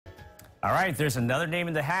All right, there's another name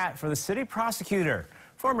in the hat for the city prosecutor.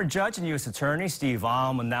 Former judge and U.S. Attorney Steve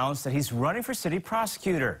Alm announced that he's running for city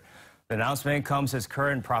prosecutor. The announcement comes as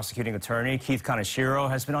current prosecuting attorney Keith Kaneshiro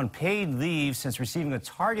has been on paid leave since receiving a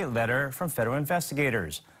target letter from federal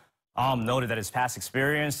investigators. Alm noted that his past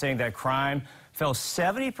experience, saying that crime fell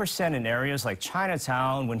 70% in areas like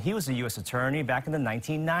Chinatown when he was a U.S. attorney back in the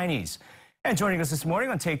 1990s. And joining us this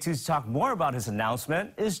morning on Take Two to talk more about his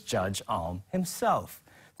announcement is Judge Alm himself.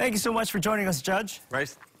 Thank you so much for joining us, Judge.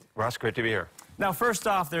 Ross, great to be here. Now, first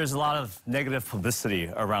off, there's a lot of negative publicity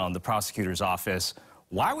around the prosecutor's office.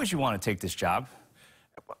 Why would you want to take this job?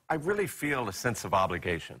 I really feel a sense of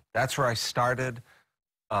obligation. That's where I started,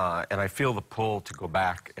 and I feel the pull to go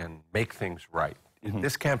back and make things right.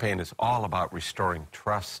 This campaign is all about restoring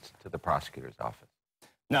trust to the prosecutor's office.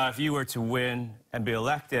 Now, if you were to win and be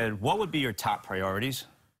elected, what would be your top priorities?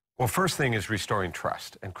 Well, first thing is restoring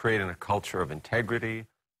trust and creating a culture of integrity,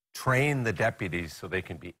 train the deputies so they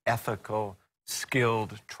can be ethical,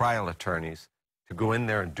 skilled trial attorneys to go in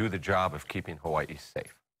there and do the job of keeping Hawaii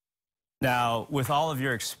safe. Now, with all of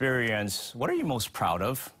your experience, what are you most proud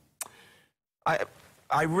of?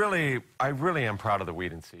 I really am proud of the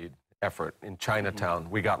Weed and Seed effort in Chinatown.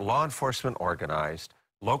 We got law enforcement organized.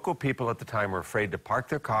 Local people at the time were afraid to park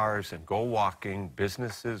their cars and go walking.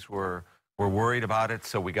 Businesses were worried about it,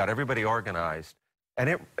 so we got everybody organized.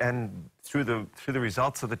 And through the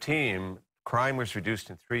results of the team, crime was reduced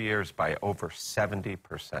in 3 years by over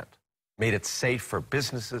 70%. Made it safe for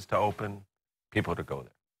businesses to open, people to go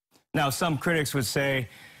there. Now, some critics would say,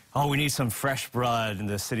 oh, we need some fresh blood in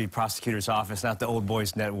the city prosecutor's office, not the old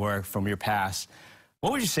boys network from your past.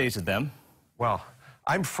 What would you say to them? Well,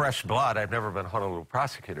 I'm fresh blood. I've never been Honolulu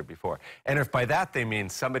Prosecutor before. And if by that they mean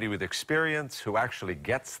somebody with experience who actually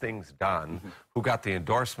gets things done, who got the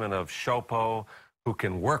endorsement of SHOPO, who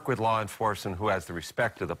can work with law enforcement, who has the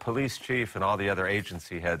respect of the police chief and all the other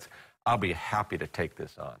agency heads, I'll be happy to take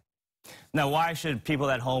this on. Now, why should people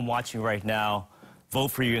at home watching right now vote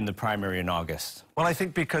for you in the primary in August? Well, I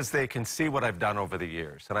think because they can see what I've done over the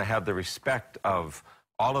years, and I have the respect of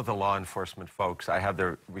all of the law enforcement folks. I have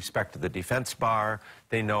the respect of the defense bar.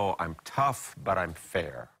 They know I'm tough, but I'm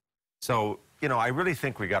fair. So, you know, I really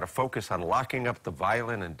think we got to focus on locking up the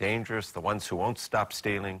violent and dangerous, the ones who won't stop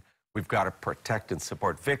stealing. We've got to protect and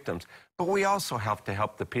support victims, but we also have to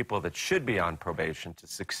help the people that should be on probation to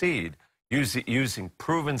succeed using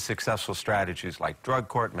proven successful strategies like drug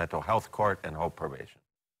court, mental health court, and hope probation.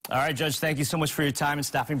 All right, Judge, thank you so much for your time and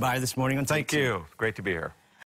stopping by this morning on Take Two. Thank you. Great to be here.